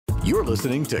You're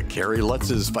listening to Kerry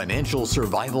Lutz's Financial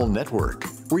Survival Network,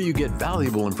 where you get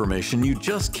valuable information you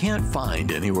just can't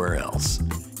find anywhere else.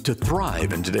 To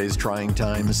thrive in today's trying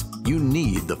times, you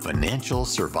need the Financial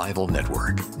Survival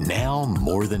Network, now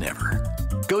more than ever.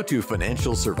 Go to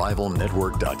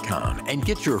financialsurvivalnetwork.com and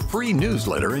get your free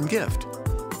newsletter and gift.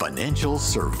 Financial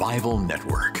Survival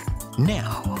Network,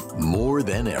 now more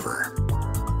than ever.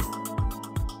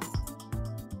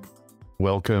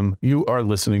 Welcome. You are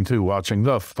listening to Watching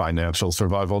the Financial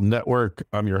Survival Network.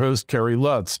 I'm your host, Kerry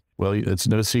Lutz. Well, it's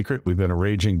no secret we've been a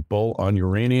raging bull on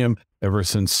uranium ever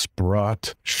since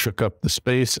Sprott shook up the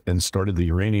space and started the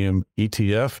uranium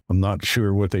ETF. I'm not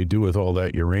sure what they do with all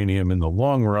that uranium in the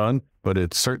long run, but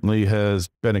it certainly has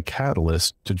been a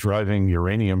catalyst to driving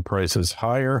uranium prices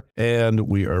higher. And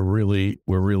we're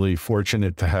really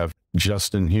fortunate to have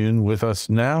Justin Huhn with us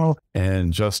now.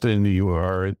 And Justin, you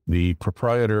are the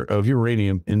proprietor of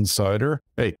Uranium Insider.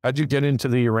 Hey, how'd you get into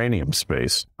the uranium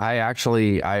space? I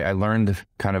learned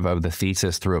kind of the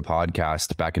thesis through a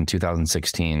podcast back in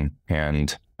 2016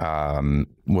 and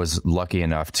was lucky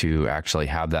enough to actually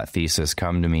have that thesis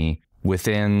come to me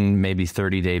within maybe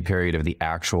 30-day period of the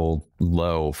actual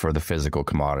low for the physical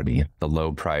commodity, the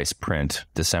low price print,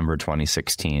 December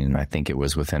 2016. I think it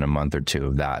was within a month or two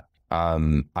of that.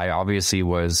 I obviously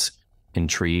was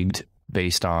intrigued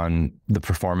based on the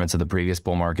performance of the previous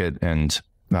bull market and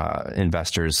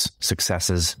investors'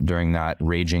 successes during that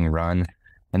raging run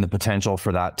and the potential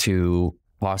for that to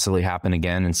possibly happen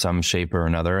again in some shape or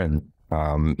another. And,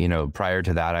 prior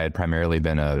to that, I had primarily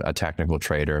been a technical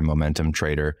trader, a momentum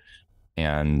trader.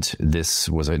 And this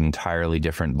was an entirely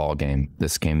different ballgame.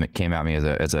 This came at me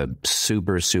as a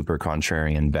super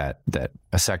contrarian bet that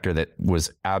a sector that was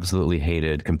absolutely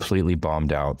hated, completely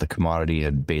bombed out. The commodity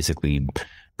had basically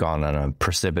gone on a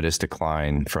precipitous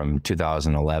decline from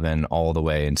 2011 all the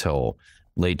way until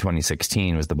late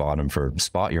 2016 was the bottom for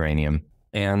spot uranium.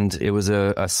 And it was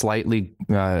a slight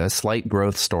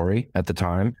growth story at the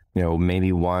time,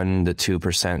 maybe 1% to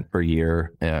 2% per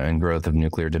year in growth of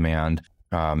nuclear demand.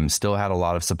 Still had a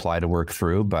lot of supply to work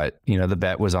through, but the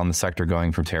bet was on the sector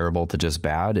going from terrible to just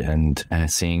bad and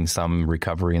seeing some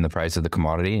recovery in the price of the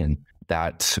commodity. And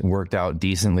that worked out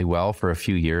decently well for a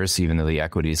few years, even though the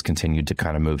equities continued to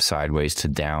kind of move sideways to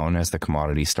down as the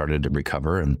commodity started to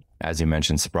recover. And as you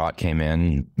mentioned, Sprott came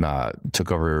in,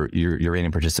 took over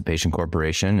Uranium Participation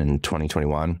Corporation in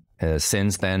 2021.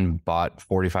 Since then, bought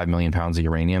 45 million pounds of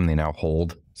uranium. They now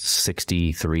hold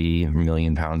 63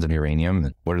 million pounds of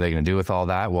uranium. What are they going to do with all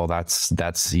that? Well,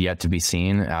 that's yet to be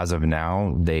seen. As of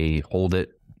now, they hold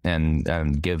it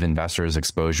and give investors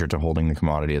exposure to holding the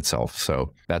commodity itself.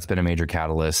 So that's been a major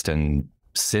catalyst. And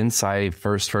since I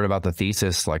first heard about the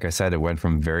thesis, like I said, it went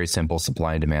from very simple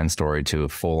supply and demand story to a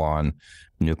full-on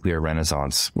nuclear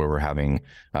renaissance where we're having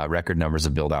record numbers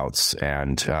of build-outs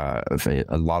and a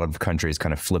lot of countries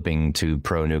kind of flipping to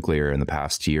pro-nuclear in the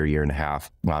past year and a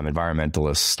half.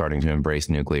 Environmentalists starting to embrace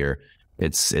nuclear.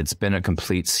 It's been a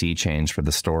complete sea change for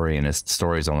the story, and its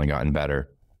story's only gotten better.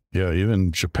 Yeah,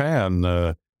 even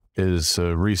Japan is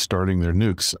restarting their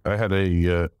nukes. I had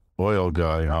a oil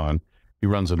guy on. He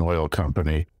runs an oil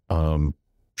company,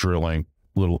 drilling,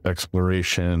 little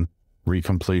exploration,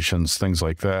 recompletions, things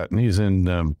like that. And he's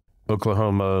in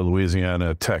Oklahoma,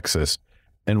 Louisiana, Texas.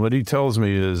 And what he tells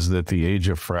me is that the age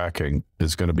of fracking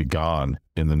is going to be gone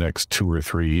in the next 2 or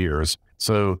 3 years.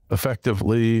 So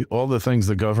effectively, all the things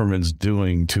the government's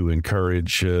doing to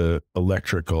encourage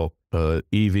electrical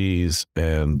EVs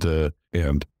and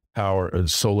power,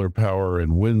 solar power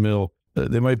and windmill,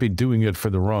 they might be doing it for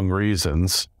the wrong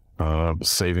reasons,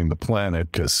 saving the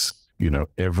planet, because,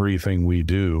 everything we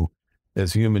do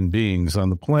as human beings on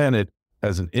the planet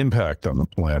has an impact on the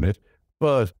planet.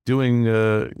 But doing,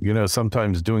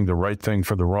 sometimes doing the right thing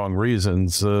for the wrong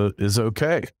reasons is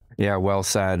okay. Yeah, well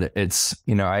said. It's,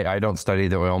 I don't study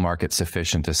the oil market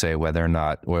sufficient to say whether or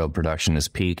not oil production has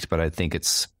peaked, but I think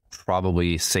it's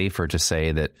probably safer to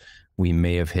say that we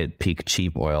may have hit peak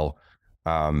cheap oil,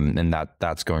 and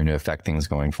that's going to affect things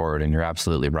going forward. And you're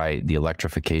absolutely right. The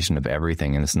electrification of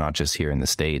everything, and it's not just here in the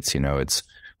States,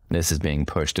 this is being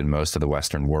pushed in most of the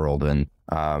Western world. And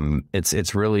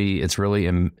it's really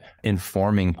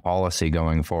informing policy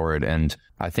going forward. And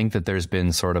I think that there's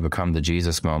been sort of a come to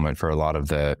Jesus moment for a lot of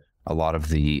the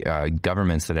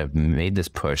governments that have made this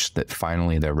push, that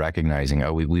finally they're recognizing,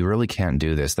 we really can't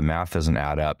do this. The math doesn't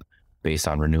add up based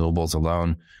on renewables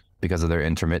alone because of their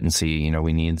intermittency.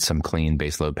 We need some clean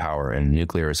baseload power, and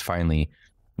nuclear is finally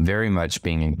very much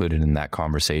being included in that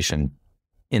conversation.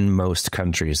 In most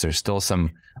countries, there's still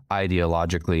some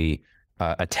ideologically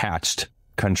attached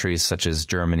countries such as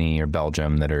Germany or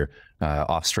Belgium that are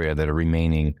Austria that are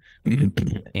remaining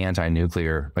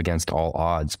anti-nuclear against all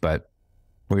odds. But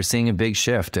we're seeing a big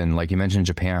shift. And like you mentioned,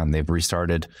 Japan, they've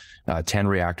restarted 10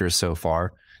 reactors so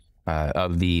far.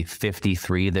 Of the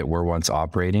 53 that were once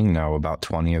operating, now about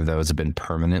 20 of those have been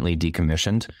permanently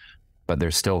decommissioned, but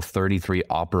there's still 33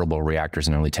 operable reactors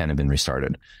and only 10 have been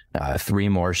restarted. 3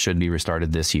 more should be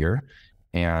restarted this year,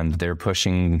 and they're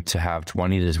pushing to have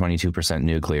 20 to 22%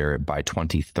 nuclear by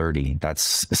 2030.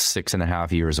 That's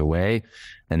 6.5 years away,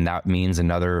 and that means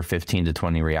another 15 to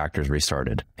 20 reactors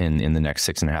restarted in the next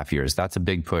 6.5 years. That's a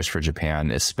big push for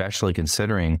Japan, especially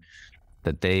considering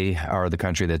that they are the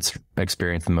country that's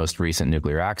experienced the most recent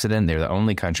nuclear accident. They're the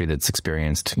only country that's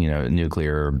experienced,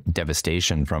 nuclear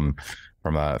devastation from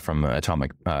an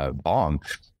atomic bomb.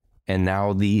 And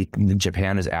now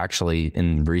Japan is actually,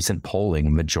 in recent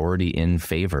polling, majority in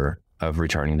favor of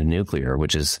returning to nuclear,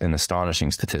 which is an astonishing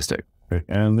statistic.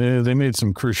 And they made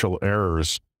some crucial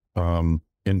errors in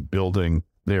building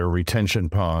their retention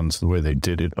ponds the way they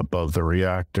did it above the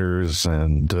reactors,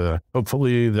 and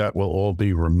hopefully that will all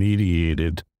be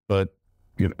remediated. But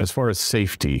as far as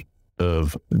safety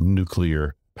of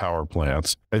nuclear power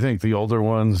plants, I think the older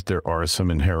ones, there are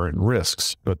some inherent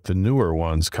risks, but the newer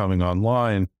ones coming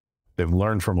online, they've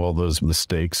learned from all those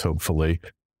mistakes, hopefully,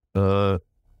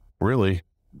 really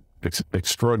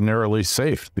extraordinarily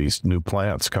safe, these new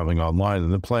plants coming online.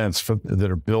 And the plants that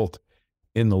are built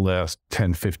in the last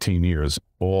 10, 15 years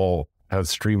all have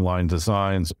streamlined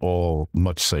designs, all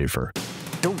much safer.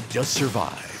 Don't just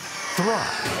survive,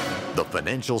 thrive. The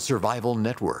Financial Survival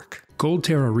Network.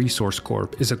 Goldterra Resource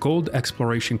Corp is a gold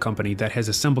exploration company that has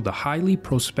assembled a highly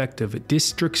prospective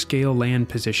district-scale land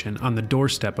position on the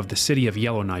doorstep of the city of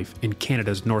Yellowknife in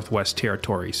Canada's Northwest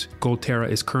Territories. Goldterra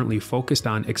is currently focused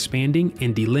on expanding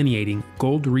and delineating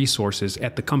gold resources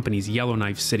at the company's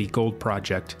Yellowknife City Gold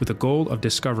Project, with a goal of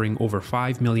discovering over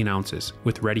 5 million ounces.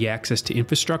 With ready access to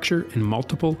infrastructure and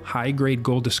multiple high-grade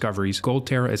gold discoveries,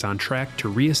 Goldterra is on track to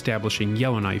re-establishing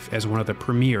Yellowknife as one of the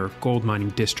premier gold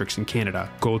mining districts in Canada.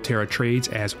 Goldterra trades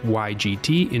as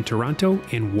YGT in Toronto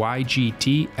and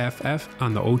YGTFF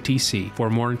on the OTC. For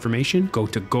more information, go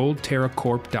to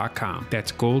goldterracorp.com.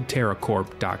 That's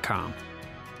goldterracorp.com.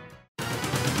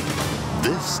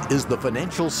 This is the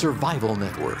Financial Survival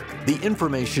Network. The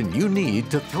information you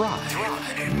need to thrive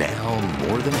now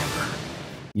more than ever.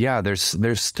 Yeah, there's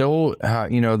still,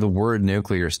 the word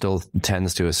nuclear still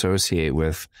tends to associate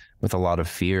with a lot of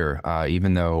fear,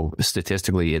 even though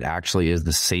statistically it actually is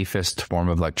the safest form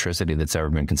of electricity that's ever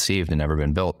been conceived and ever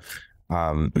been built.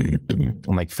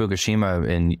 Like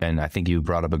Fukushima, and I think you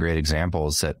brought up a great example,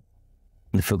 is that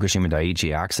the Fukushima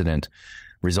Daiichi accident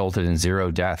resulted in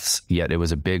 0 deaths, yet it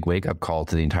was a big wake-up call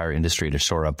to the entire industry to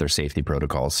shore up their safety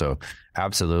protocols. So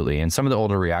absolutely. And some of the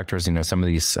older reactors, some of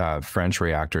these French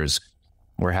reactors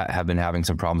have been having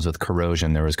some problems with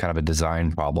corrosion. There was kind of a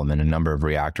design problem in a number of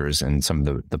reactors, and some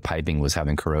of the piping was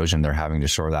having corrosion. They're having to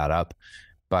shore that up.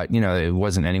 But, it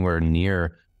wasn't anywhere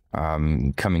near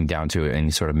coming down to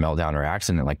any sort of meltdown or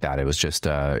accident like that. It was just,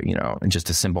 just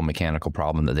a simple mechanical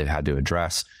problem that they've had to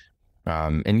address.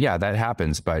 And yeah, that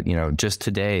happens. But, just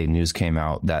today, news came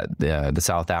out that the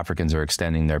South Africans are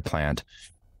extending their plant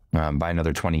by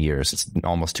another 20 years. It's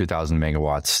almost 2,000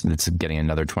 megawatts. It's getting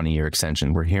another 20-year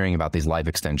extension. We're hearing about these life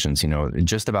extensions,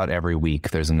 just about every week.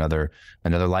 There's another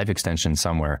life extension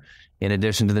somewhere, in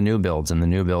addition to the new builds, and the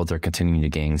new builds are continuing to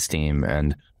gain steam.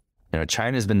 And,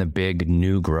 China's been the big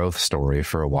new growth story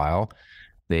for a while.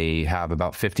 They have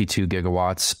about 52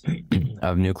 gigawatts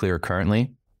of nuclear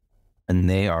currently, and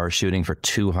they are shooting for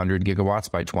 200 gigawatts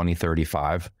by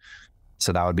 2035.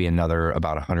 So that would be another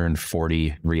about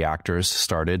 140 reactors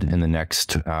started in the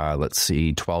next,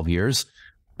 12 years.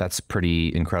 That's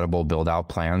pretty incredible build-out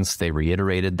plans. They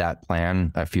reiterated that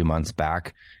plan a few months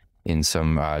back in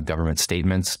some government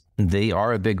statements. They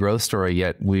are a big growth story,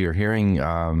 yet we are hearing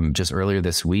just earlier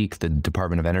this week, the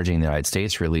Department of Energy in the United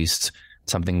States released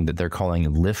something that they're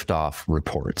calling liftoff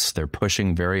reports. They're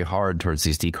pushing very hard towards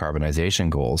these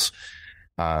decarbonization goals.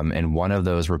 And one of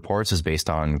those reports is based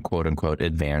on quote unquote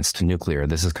advanced nuclear.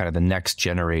 This is kind of the next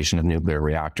generation of nuclear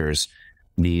reactors.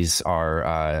 These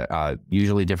are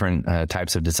usually different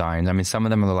types of designs. I mean, some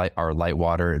of them are light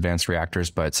water advanced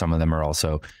reactors, but some of them are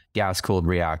also gas cooled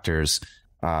reactors.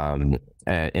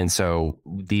 And so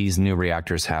these new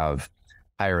reactors have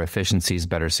higher efficiencies,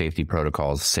 better safety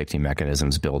protocols, safety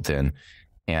mechanisms built in.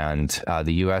 And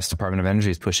the U.S. Department of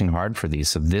Energy is pushing hard for these.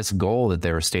 So this goal that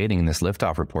they were stating in this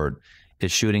liftoff report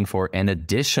is shooting for an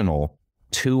additional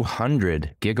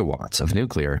 200 gigawatts of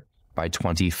nuclear by by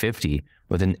 2050,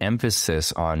 with an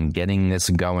emphasis on getting this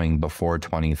going before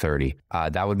 2030.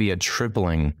 That would be a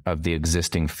tripling of the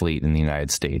existing fleet in the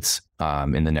United States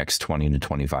in the next 20 to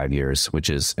 25 years, which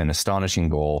is an astonishing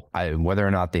goal. Whether or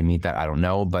not they meet that, I don't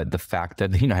know. But the fact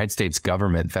that the United States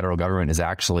government, federal government, is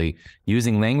actually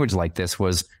using language like this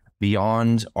was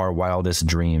beyond our wildest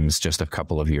dreams just a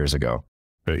couple of years ago.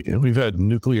 Right. We've had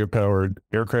nuclear-powered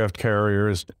aircraft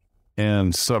carriers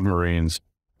and submarines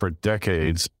for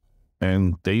decades,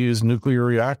 and they use nuclear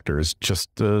reactors, just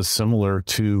similar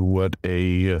to what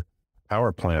a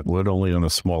power plant would, only on a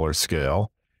smaller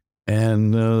scale.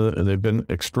 And they've been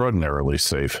extraordinarily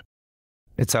safe.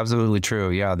 It's absolutely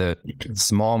true. Yeah, the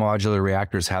small modular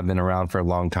reactors have been around for a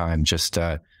long time, just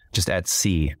at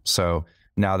sea. So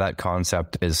now that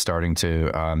concept is starting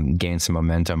to gain some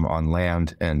momentum on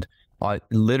land, and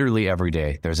literally every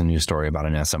day there's a new story about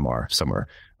an SMR somewhere.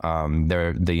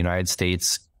 The United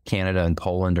States, Canada, and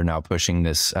Poland are now pushing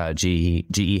this GE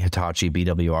Hitachi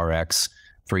BWRX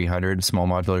 300 small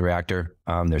modular reactor.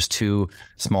 There's 2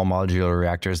 small modular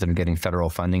reactors that are getting federal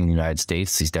funding in the United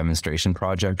States, these demonstration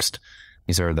projects.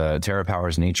 These are the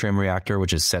TerraPower's Natrium reactor,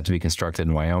 which is set to be constructed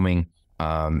in Wyoming,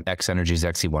 X Energy's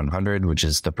XE100, which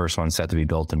is the first one set to be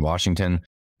built in Washington.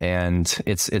 And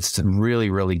it's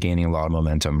really, really gaining a lot of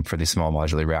momentum for these small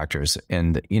modular reactors.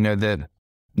 And,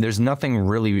 there's nothing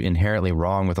really inherently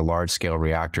wrong with the large scale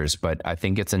reactors, but I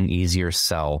think it's an easier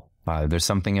sell. There's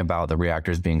something about the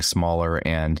reactors being smaller,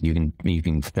 and you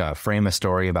can frame a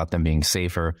story about them being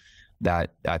safer,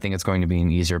 that I think it's going to be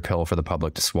an easier pill for the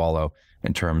public to swallow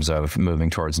in terms of moving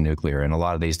towards nuclear. And a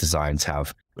lot of these designs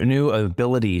have a new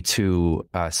ability to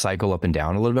cycle up and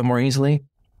down a little bit more easily,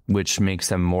 which makes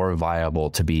them more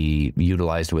viable to be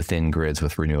utilized within grids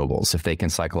with renewables if they can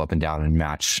cycle up and down and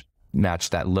match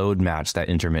that load, match that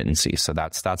intermittency. So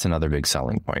that's another big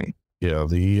selling point. Yeah,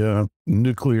 the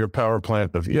nuclear power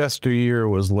plant of yesteryear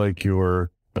was like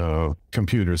your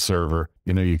computer server.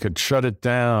 You could shut it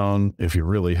down if you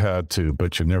really had to,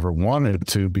 but you never wanted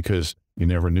to because you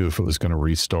never knew if it was going to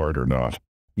restart or not.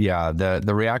 Yeah,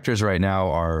 the reactors right now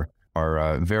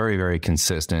are very, very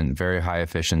consistent, very high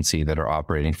efficiency, that are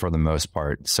operating for the most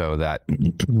part. So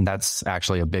that's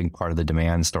actually a big part of the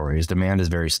demand story. Is demand is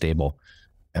very stable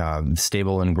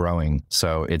and growing.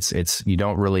 So it's you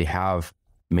don't really have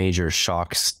major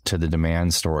shocks to the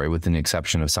demand story, with an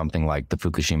exception of something like the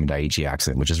Fukushima Daiichi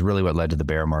accident, which is really what led to the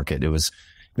bear market. It was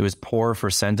poor for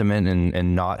sentiment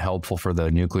and not helpful for the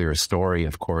nuclear story,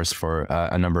 of course, for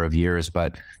a number of years.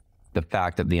 But the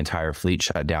fact that the entire fleet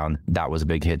shut down, that was a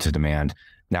big hit to demand.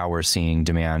 Now we're seeing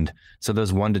demand. So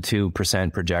those 1% to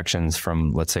 2% projections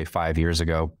from, let's say, 5 years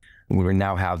ago, we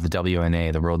now have the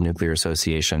WNA, the World Nuclear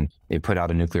Association. They put out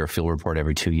a nuclear fuel report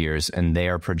every 2 years, and they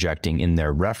are projecting in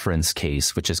their reference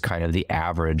case, which is kind of the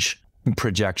average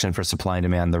projection for supply and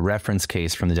demand. The reference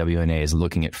case from the WNA is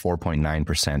looking at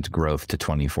 4.9% growth to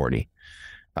 2040.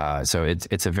 So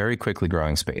it's a very quickly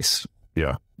growing space.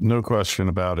 Yeah, no question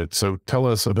about it. So tell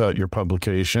us about your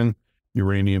publication,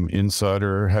 Uranium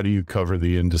Insider. How do you cover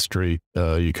the industry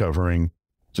you covering?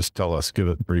 Just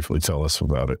briefly tell us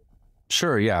about it.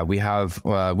 Sure. Yeah, we have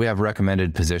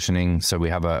recommended positioning. So we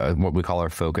have what we call our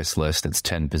focus list. It's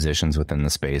 10 positions within the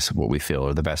space, what we feel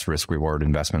are the best risk reward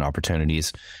investment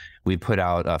opportunities. We put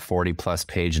out a 40+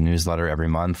 page newsletter every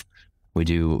month. We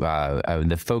do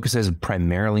the focus is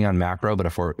primarily on macro, but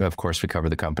of course we cover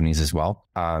the companies as well.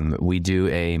 We do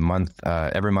every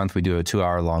month we do a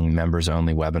 2-hour long members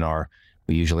only webinar.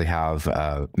 We usually have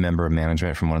a member of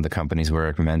management from one of the companies we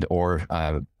recommend, or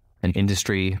an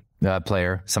industry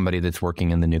player, somebody that's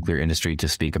working in the nuclear industry, to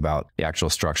speak about the actual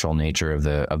structural nature of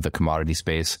the commodity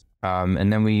space.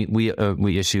 And then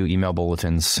we issue email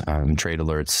bulletins, trade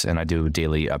alerts, and I do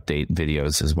daily update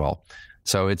videos as well.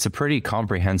 So it's a pretty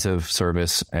comprehensive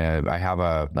service. I have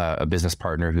a business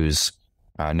partner who's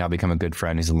now become a good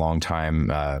friend. He's a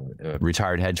long-time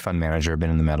retired hedge fund manager,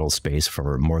 been in the metals space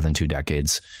for more than 2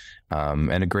 decades,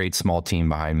 and a great small team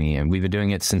behind me. And we've been doing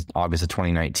it since August of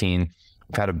 2019.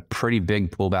 We've had a pretty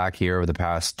big pullback here over the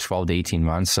past 12 to 18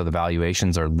 months. So the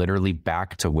valuations are literally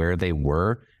back to where they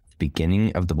were at the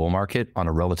beginning of the bull market on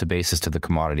a relative basis to the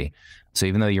commodity. So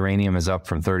even though uranium is up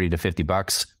from $30 to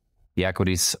 $50, the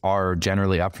equities are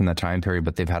generally up from that time period,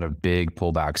 but they've had a big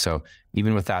pullback. So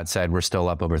even with that said, we're still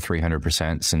up over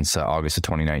 300% since August of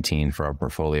 2019 for our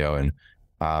portfolio, and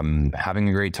having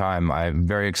a great time. I'm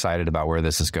very excited about where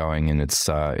this is going, and it's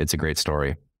a great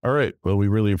story. All right. Well, we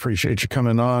really appreciate you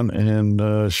coming on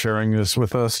and sharing this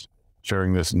with us,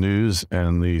 sharing this news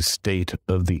and the state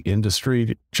of the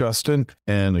industry, Justin.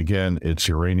 And again, it's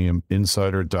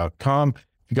uraniuminsider.com.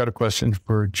 If you got a question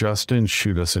for Justin,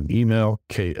 shoot us an email,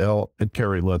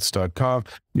 kl@kerrylutz.com.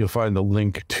 You'll find the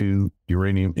link to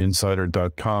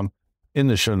uraniuminsider.com in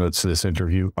the show notes to this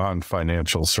interview on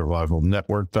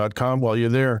financialsurvivalnetwork.com. While you're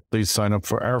there, please sign up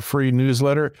for our free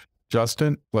newsletter.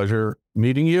 Justin, pleasure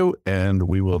meeting you, and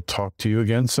we will talk to you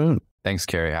again soon. Thanks,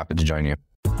 Kerry. Happy to join you.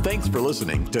 Thanks for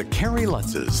listening to Kerry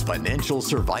Lutz's Financial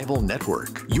Survival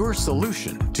Network, your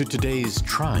solution to today's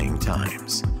trying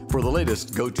times. For the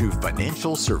latest, go to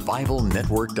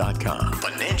financialsurvivalnetwork.com.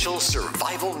 Financial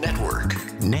Survival Network,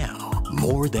 now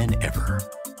more than ever.